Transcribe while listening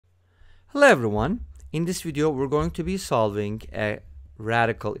Hello everyone. In this video we're going to be solving a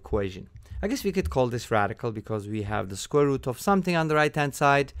radical equation. I guess we could call this radical because we have the square root of something on the right hand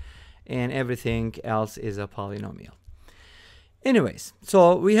side and everything else is a polynomial. Anyways,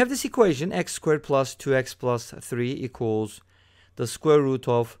 so we have this equation x squared plus 2x plus 3 equals the square root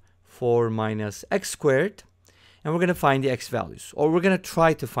of 4 minus x squared, and we're going to find the x values, or we're going to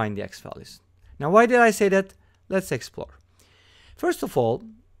try to find the x values. Now why did I say that? Let's explore. First of all,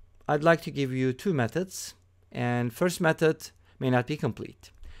 I'd like to give you two methods, and first method may not be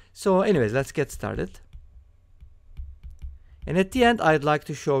complete. So anyways, let's get started. And at the end, I'd like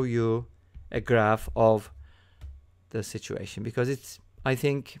to show you a graph of the situation because it's, I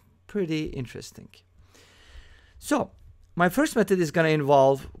think, pretty interesting. So my first method is going to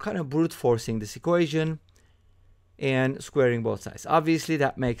involve kind of brute forcing this equation and squaring both sides. Obviously,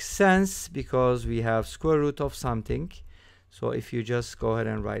 that makes sense because we have square root of something. So if you just go ahead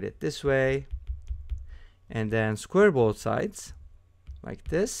and write it this way and then square both sides like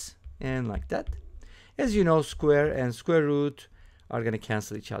this and like that. As you know, square and square root are going to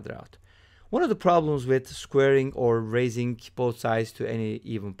cancel each other out. One of the problems with squaring or raising both sides to any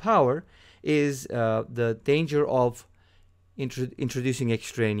even power is the danger of introducing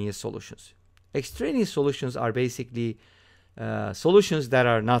extraneous solutions. Extraneous solutions are basically solutions that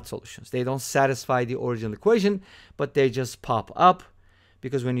are not solutions. They don't satisfy the original equation, but they just pop up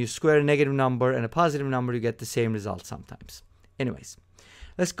because when you square a negative number and a positive number, you get the same result sometimes. Anyways,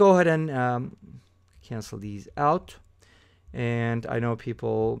 let's go ahead and cancel these out. And I know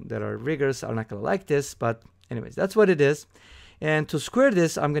people that are rigorous are not going to like this, but anyways, that's what it is. And to square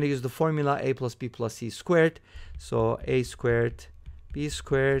this, I'm going to use the formula a plus b plus c squared. So a squared, b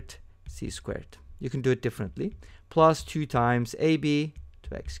squared, c squared. You can do it differently. Plus 2 times ab,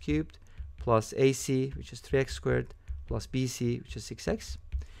 2x cubed, plus ac, which is 3x squared, plus bc, which is 6x.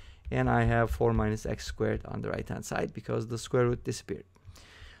 And I have 4 minus x squared on the right-hand side because the square root disappeared.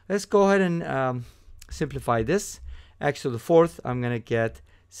 Let's go ahead and simplify this. X to the fourth, I'm going to get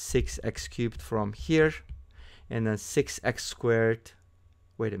 6x cubed from here. And then 6x squared.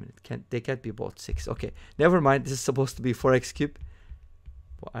 Wait a minute, they can't be both 6. Okay, never mind. This is supposed to be 4x cubed.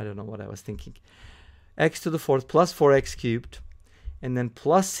 Well, I don't know what I was thinking. X to the fourth plus 4x cubed, and then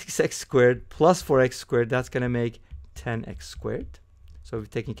plus 6x squared plus 4x squared. That's going to make 10x squared. So we've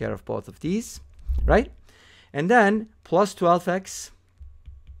taken care of both of these, right? And then plus 12x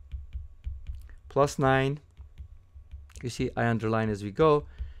plus 9. You see, I underline as we go,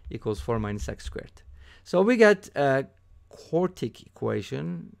 equals 4 minus x squared. So we get a quartic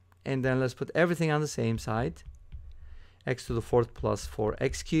equation, and then let's put everything on the same side. X to the fourth plus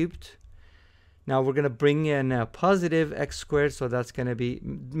 4x cubed. Now we're going to bring in a positive x squared, so that's going to be,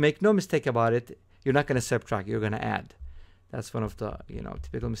 make no mistake about it, you're not going to subtract, you're going to add. That's one of the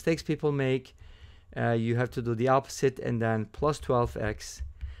typical mistakes people make. You have to do the opposite, and then plus 12x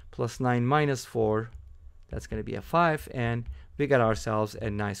plus 9 minus 4, that's going to be a 5, and we got ourselves a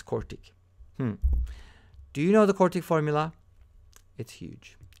nice quartic. Do you know the quartic formula? It's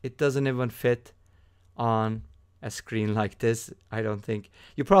huge. It doesn't even fit on a screen like this. I don't think.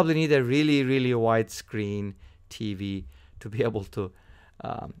 You probably need a really, really wide screen TV to be able to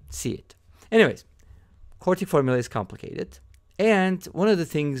see it. Anyways, quartic formula is complicated. And one of the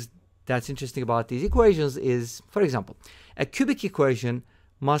things that's interesting about these equations is, for example, a cubic equation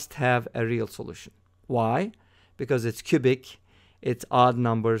must have a real solution. Why? Because it's cubic, it's odd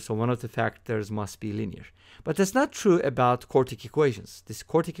numbers, so one of the factors must be linear. But that's not true about quartic equations. This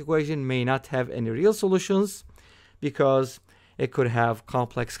quartic equation may not have any real solutions because it could have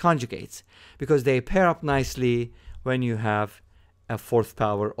complex conjugates, because they pair up nicely when you have a fourth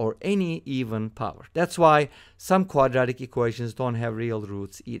power or any even power. That's why some quadratic equations don't have real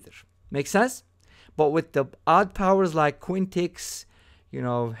roots either. Make sense? But with the odd powers like quintics,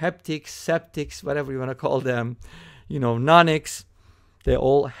 heptics, septics, whatever you want to call them, nonics, they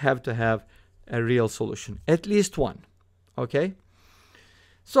all have to have a real solution, at least one. Okay?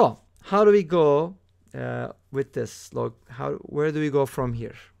 So how do we go with this? Look, where do we go from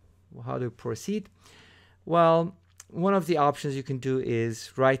here? How do we proceed? Well, one of the options you can do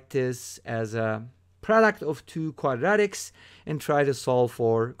is write this as a product of two quadratics and try to solve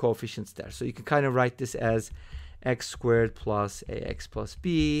for coefficients there. So you can kind of write this as x squared plus ax plus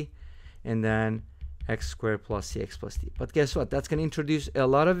b, and then x squared plus cx plus d. But guess what? That's going to introduce a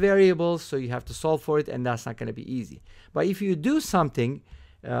lot of variables, so you have to solve for it, and that's not going to be easy. But if you do something,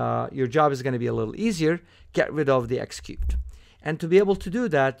 your job is going to be a little easier. Get rid of the x cubed. And to be able to do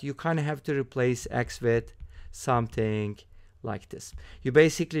that, you kind of have to replace x with something like this. You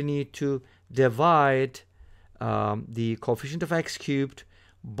basically need to divide the coefficient of x cubed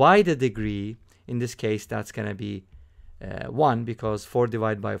by the degree. In this case, that's going to be 1, because 4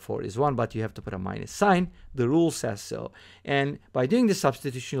 divided by 4 is 1, but you have to put a minus sign. The rule says so. And by doing the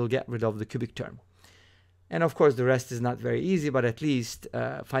substitution, you'll get rid of the cubic term. And of course, the rest is not very easy, but at least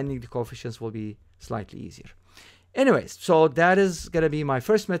finding the coefficients will be slightly easier. Anyways, so that is going to be my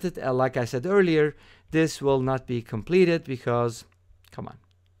first method. Like I said earlier, this will not be completed because, come on,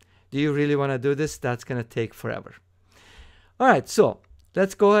 do you really want to do this? That's going to take forever. All right, so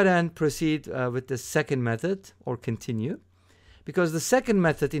let's go ahead and proceed with the second method, or continue, because the second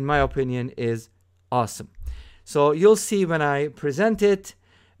method, in my opinion, is awesome. So you'll see when I present it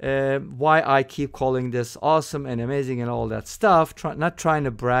why I keep calling this awesome and amazing and all that stuff. Not trying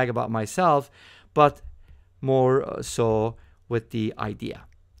to brag about myself, but more so with the idea.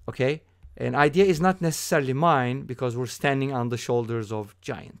 Okay, an idea is not necessarily mine because we're standing on the shoulders of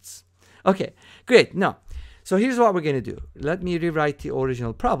giants. Okay, great. Now, so here's what we're going to do. Let me rewrite the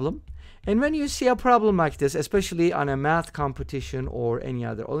original problem. And when you see a problem like this, especially on a math competition or any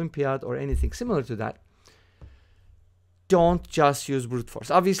other Olympiad or anything similar to that, don't just use brute force.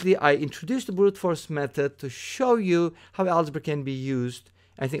 Obviously, I introduced the brute force method to show you how algebra can be used.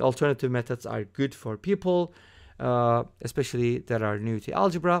 I think alternative methods are good for people, especially that are new to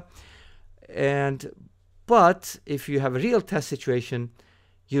algebra. But if you have a real test situation,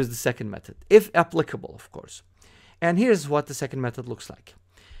 use the second method, if applicable, of course. And here's what the second method looks like.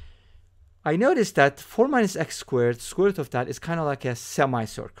 I noticed that 4 minus x squared, square root of that, is kind of like a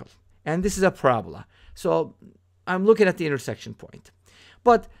semicircle. And this is a parabola. So I'm looking at the intersection point.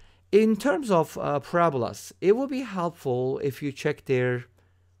 But in terms of parabolas, it will be helpful if you check their,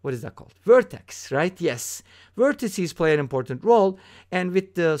 what is that called? Vertex, right? Yes. Vertices play an important role. And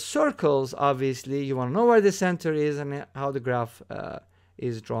with the circles, obviously, you want to know where the center is and how the graph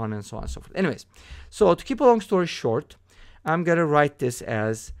is drawn and so on and so forth. Anyways, so to keep a long story short, I'm going to write this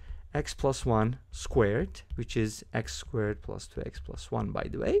as x plus 1 squared, which is x squared plus 2x plus 1, by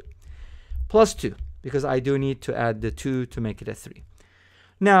the way, plus 2, because I do need to add the 2 to make it a 3.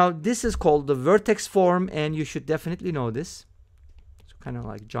 Now, this is called the vertex form, and you should definitely know this. So kind of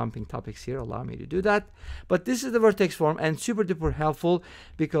like jumping topics here, allow me to do that. But this is the vertex form, and super duper helpful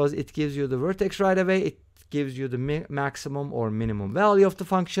because it gives you the vertex right away. It gives you the maximum or minimum value of the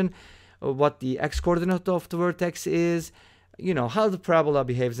function, what the x-coordinate of the vertex is, you know, how the parabola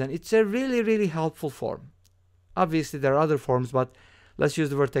behaves, and it's a really, really helpful form. Obviously, there are other forms, but let's use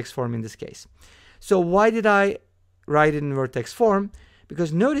the vertex form in this case. So why did I write it in vertex form?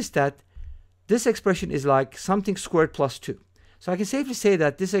 Because notice that this expression is like something squared plus 2. So I can safely say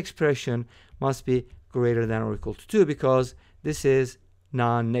that this expression must be greater than or equal to 2 because this is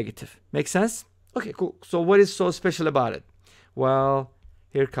non-negative. Make sense? Okay, cool. So what is so special about it? Well,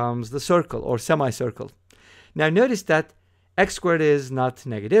 here comes the circle or semicircle. Now notice that x squared is not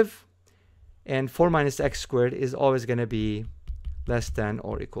negative, and 4 minus x squared is always going to be less than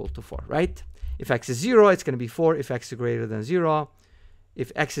or equal to 4, right? If x is 0, it's going to be 4. If x is greater than 0,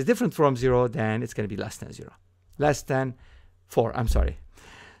 if x is different from 0, then it's going to be less than 0. Less than 4, I'm sorry.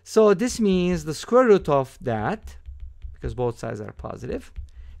 So this means the square root of that, because both sides are positive,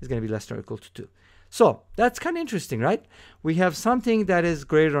 is going to be less than or equal to 2. So that's kind of interesting, right? We have something that is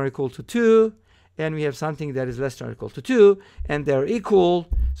greater than or equal to 2, and we have something that is less than or equal to 2, and they're equal,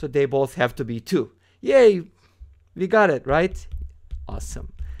 so they both have to be 2. Yay! We got it, right?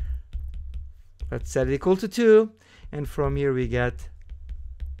 Awesome. Let's set it equal to 2, and from here we get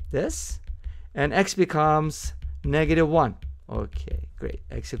this, and x becomes -1. Okay, great.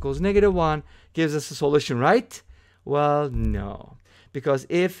 X equals -1 gives us a solution, right? Well, no. Because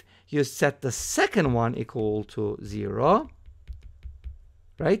if you set the second one equal to 0,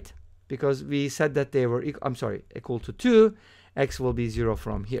 right? Because we said that they were, equal to 2, x will be 0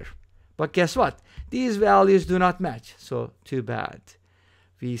 from here. But guess what? These values do not match, so too bad.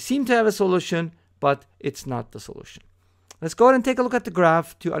 We seem to have a solution, but it's not the solution. Let's go ahead and take a look at the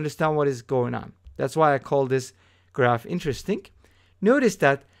graph to understand what is going on. That's why I call this graph interesting. Notice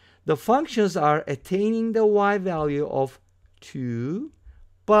that the functions are attaining the y value of 2,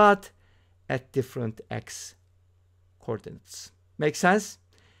 but at different x coordinates. Make sense?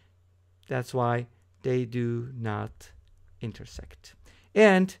 That's why they do not intersect.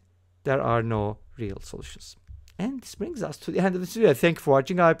 And there are no real solutions. And this brings us to the end of this video. Thank you for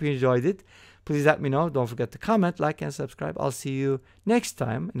watching. I hope you enjoyed it. Please let me know. Don't forget to comment, like, and subscribe. I'll see you next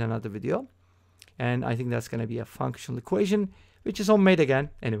time in another video. And I think that's going to be a functional equation, which is homemade again.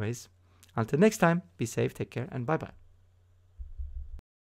 Anyways, until next time, be safe, take care, and bye-bye.